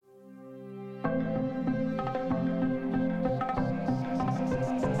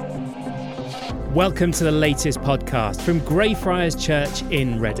Welcome to the latest podcast from Greyfriars Church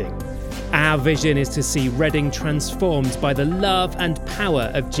in Reading. Our vision is to see Reading transformed by the love and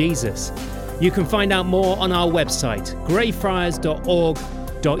power of Jesus. You can find out more on our website,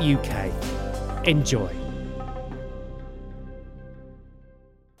 greyfriars.org.uk. Enjoy.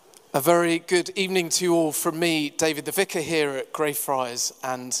 A very good evening to you all from me, David the Vicar, here at Greyfriars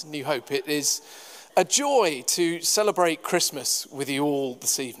and New Hope. It is a joy to celebrate Christmas with you all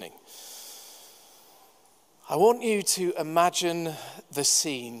this evening. I want you to imagine the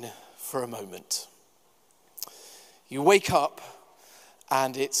scene for a moment. You wake up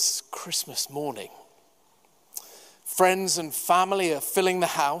and it's Christmas morning. Friends and family are filling the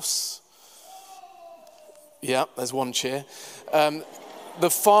house. Yeah, there's one chair. The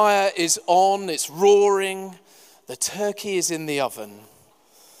fire is on, it's roaring, the turkey is in the oven,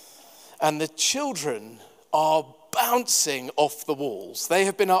 and the children are bouncing off the walls. They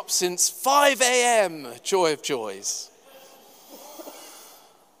have been up since 5 a.m, joy of joys.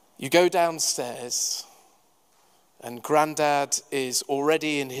 You go downstairs, and Grandad is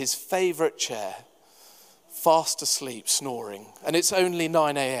already in his favourite chair, fast asleep, snoring, and it's only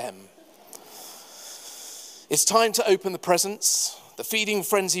 9 a.m. It's time to open the presents. The feeding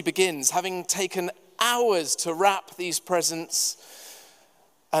frenzy begins, having taken hours to wrap these presents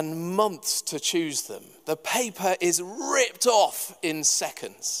and months to choose them. The paper is ripped off in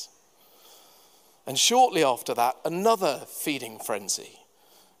seconds. And shortly after that, another feeding frenzy.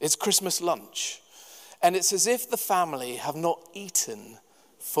 It's Christmas lunch. And it's as if the family have not eaten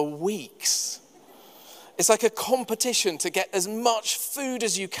for weeks. It's like a competition to get as much food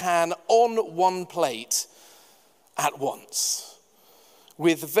as you can on one plate at once,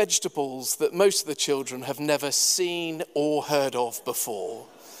 with vegetables that most of the children have never seen or heard of before,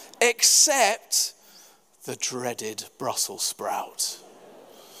 except the dreaded Brussels sprout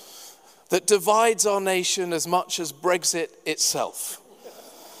that divides our nation as much as Brexit itself.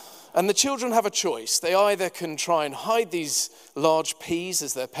 And the children have a choice. They either can try and hide these large peas,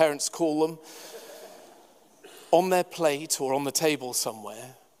 as their parents call them, on their plate or on the table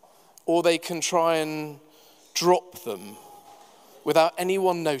somewhere, or they can try and drop them without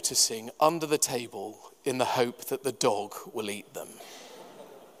anyone noticing under the table in the hope that the dog will eat them.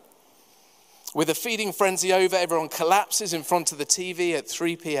 With the feeding frenzy over, everyone collapses in front of the TV at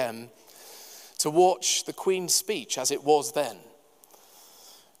 3 p.m. to watch the Queen's speech as it was then,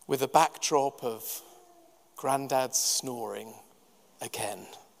 with a backdrop of Grandad's snoring again.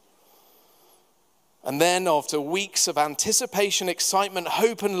 And then, after weeks of anticipation, excitement,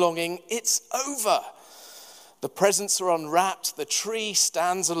 hope and longing, it's over. The presents are unwrapped, the tree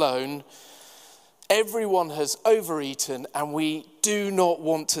stands alone, everyone has overeaten, and we do not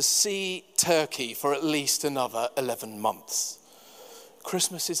want to see turkey for at least another 11 months.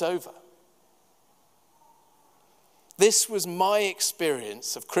 Christmas is over. This was my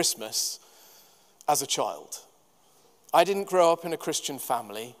experience of Christmas as a child. I didn't grow up in a Christian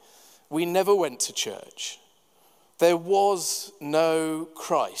family. We never went to church. There was no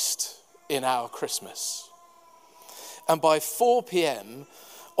Christ in our Christmas. And by 4 p.m.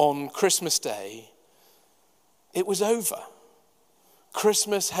 on Christmas Day, it was over.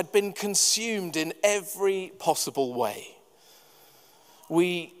 Christmas had been consumed in every possible way.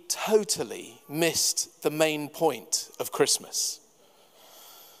 We totally missed the main point of Christmas,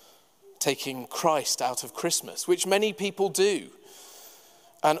 taking Christ out of Christmas, which many people do.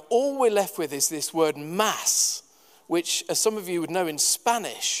 And all we're left with is this word más, which, as some of you would know in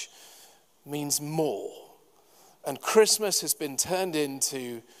Spanish, means more. And Christmas has been turned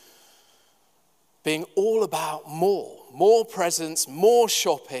into being all about more presents, more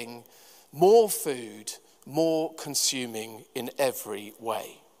shopping, more food, more consuming in every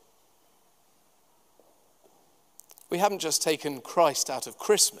way. We haven't just taken Christ out of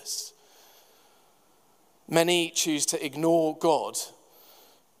Christmas. Many choose to ignore God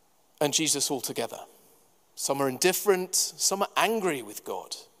and Jesus altogether. Some are indifferent, some are angry with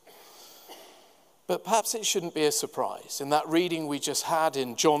God. But perhaps it shouldn't be a surprise. In that reading we just had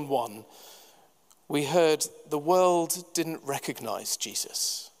in John 1, we heard the world didn't recognize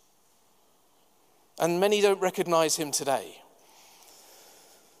Jesus. And many don't recognize him today.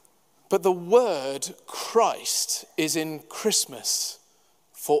 But the word Christ is in Christmas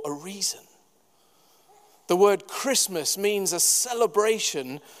for a reason. The word Christmas means a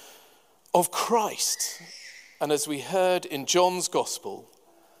celebration of Christ. And as we heard in John's Gospel,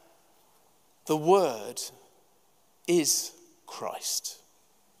 the Word is Christ.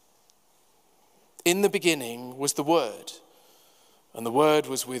 In the beginning was the Word, and the Word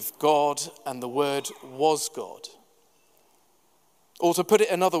was with God, and the Word was God. Or to put it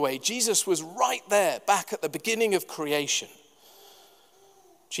another way, Jesus was right there back at the beginning of creation.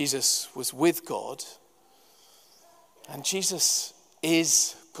 Jesus was with God, and Jesus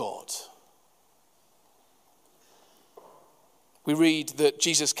is God. We read that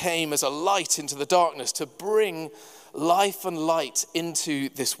Jesus came as a light into the darkness to bring life and light into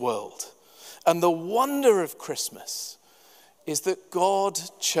this world. And the wonder of Christmas is that God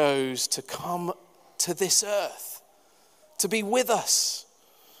chose to come to this earth, to be with us.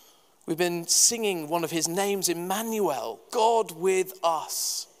 We've been singing one of his names, Emmanuel, God with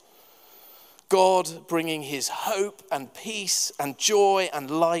us. God bringing his hope and peace and joy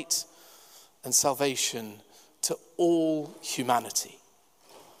and light and salvation to all humanity.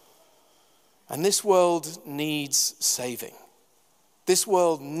 And this world needs saving. This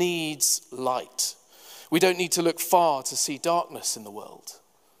world needs light. We don't need to look far to see darkness in the world.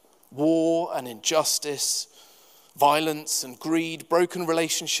 War and injustice, violence and greed, broken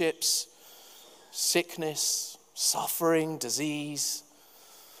relationships, sickness, suffering, disease.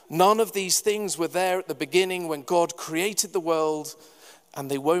 None of these things were there at the beginning when God created the world, and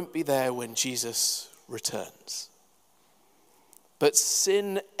they won't be there when Jesus returns. But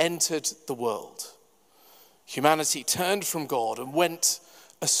sin entered the world. Humanity turned from God and went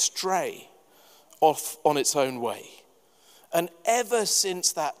astray off on its own way. And ever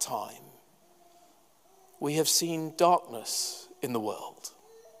since that time, we have seen darkness in the world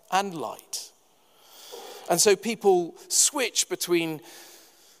and light. And so people switch between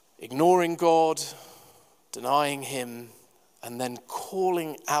ignoring God, denying him, and then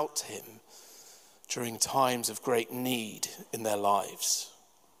calling out to him during times of great need in their lives.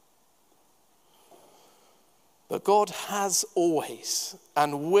 But God has always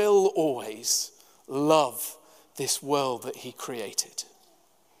and will always love this world that he created.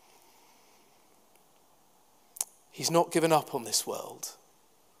 He's not given up on this world,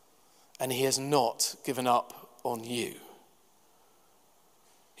 and he has not given up on you.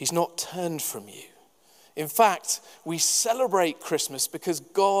 He's not turned from you. In fact, we celebrate Christmas because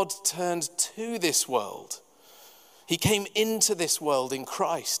God turned to this world. He came into this world in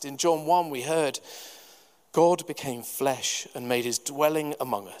Christ. In John 1, we heard, God became flesh and made his dwelling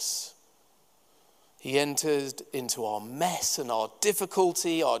among us. He entered into our mess and our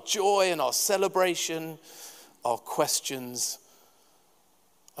difficulty, our joy and our celebration, our questions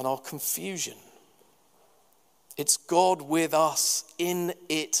and our confusion. It's God with us in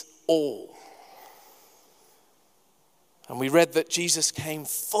it all. And we read that Jesus came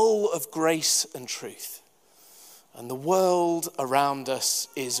full of grace and truth. And the world around us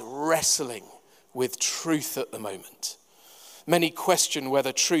is wrestling with truth at the moment. Many question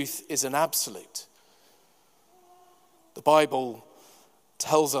whether truth is an absolute. The Bible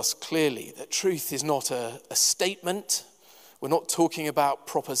tells us clearly that truth is not a statement. We're not talking about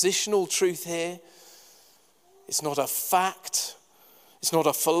propositional truth here. It's not a fact. It's not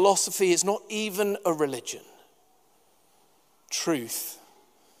a philosophy. It's not even a religion. Truth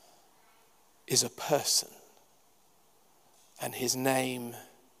is a person, and his name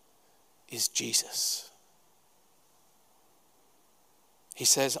is Jesus. He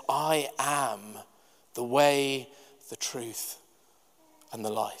says, I am the way, the truth, and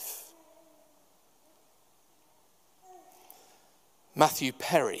the life. Matthew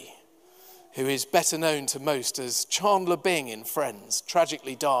Perry, who is better known to most as Chandler Bing in Friends,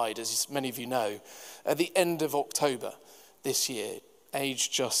 tragically died, as many of you know, at the end of October this year,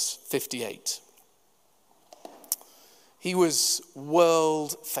 aged just 58. He was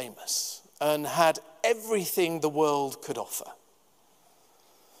world famous and had everything the world could offer.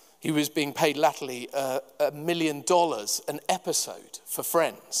 He was being paid latterly $1 million an episode for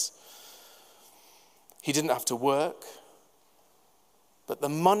Friends. He didn't have to work, but the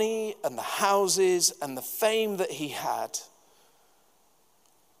money and the houses and the fame that he had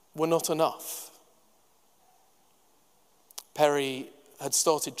were not enough. Perry had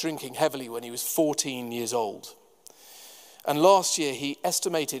started drinking heavily when he was 14 years old. And last year he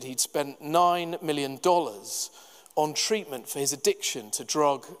estimated he'd spent $9 million on treatment for his addiction to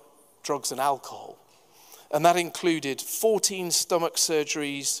drugs and alcohol. And that included 14 stomach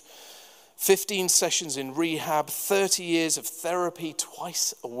surgeries, 15 sessions in rehab, 30 years of therapy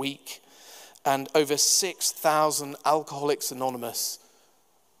twice a week, and over 6,000 Alcoholics Anonymous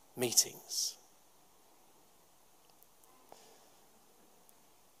meetings.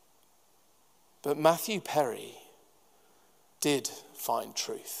 But Matthew Perry did find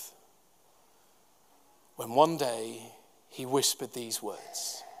truth when one day he whispered these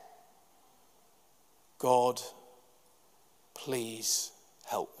words, God, please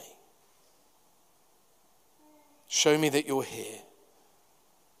help me. Show me that you're here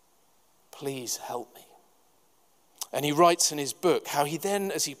please help me. And he writes in his book how he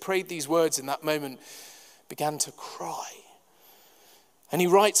then, as he prayed these words in that moment, began to cry. And he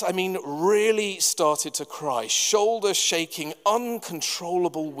writes, really started to cry, shoulder shaking,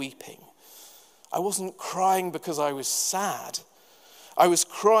 uncontrollable weeping. I wasn't crying because I was sad. I was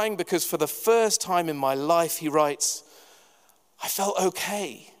crying because for the first time in my life, he writes, I felt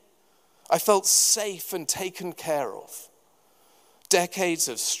okay. I felt safe and taken care of. Decades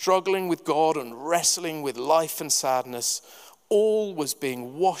of struggling with God and wrestling with life and sadness, all was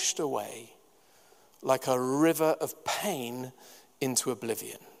being washed away like a river of pain into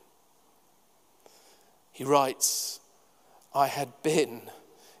oblivion. He writes, I had been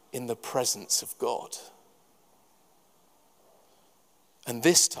in the presence of God. And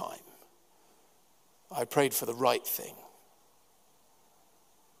this time, I prayed for the right thing.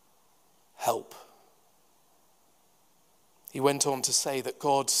 Help. He went on to say that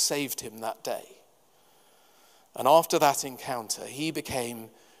God saved him that day. And after that encounter, he became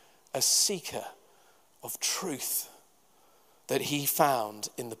a seeker of truth that he found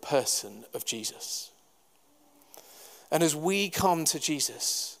in the person of Jesus. And as we come to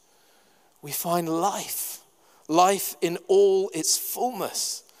Jesus, we find life in all its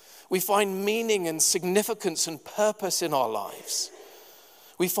fullness. We find meaning and significance and purpose in our lives.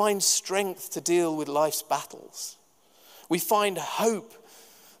 We find strength to deal with life's battles. We find hope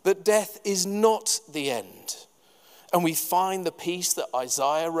that death is not the end. And we find the peace that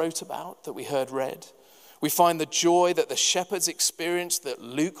Isaiah wrote about, that we heard read. We find the joy that the shepherds experienced, that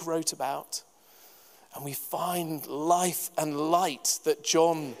Luke wrote about. And we find life and light that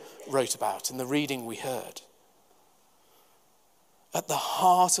John wrote about in the reading we heard. At the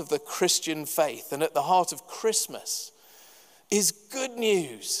heart of the Christian faith and at the heart of Christmas is good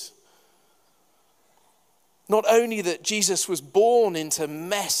news. Not only that Jesus was born into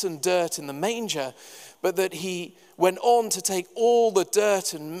mess and dirt in the manger, but that he went on to take all the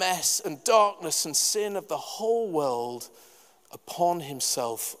dirt and mess and darkness and sin of the whole world upon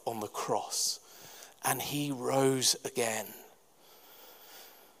himself on the cross. And he rose again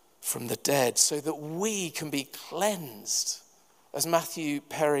from the dead so that we can be cleansed. As Matthew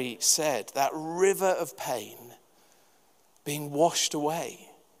Perry said, that river of pain being washed away.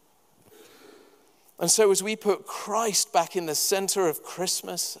 And so as we put Christ back in the center of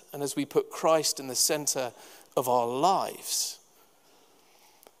Christmas, and as we put Christ in the center of our lives,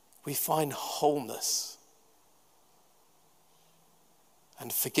 we find wholeness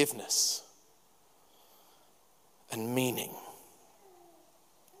and forgiveness and meaning.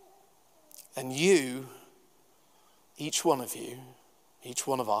 And you, each one of you, each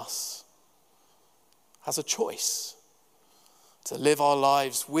one of us, has a choice to live our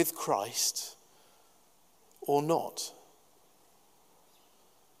lives with Christ or not.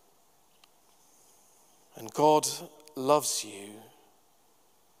 And God loves you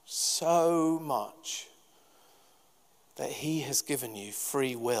so much that he has given you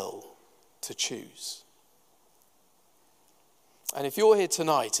free will to choose. And if you're here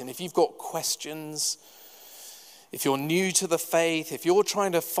tonight and if you've got questions, if you're new to the faith, if you're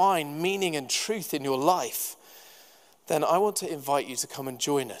trying to find meaning and truth in your life, then I want to invite you to come and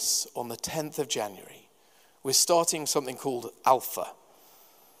join us on the 10th of January. We're starting something called Alpha.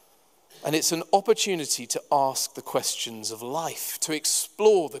 And it's an opportunity to ask the questions of life, to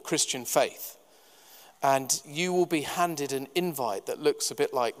explore the Christian faith. And you will be handed an invite that looks a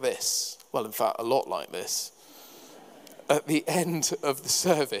bit like this. Well, in fact, a lot like this. At the end of the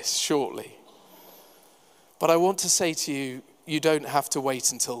service, shortly. But I want to say to you, you don't have to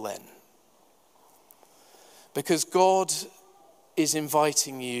wait until then. Because God is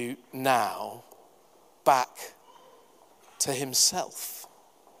inviting you now back to himself.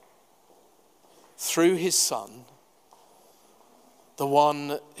 Through his Son, the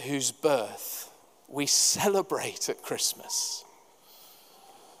one whose birth we celebrate at Christmas.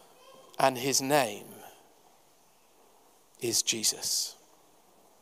 And his name is Jesus.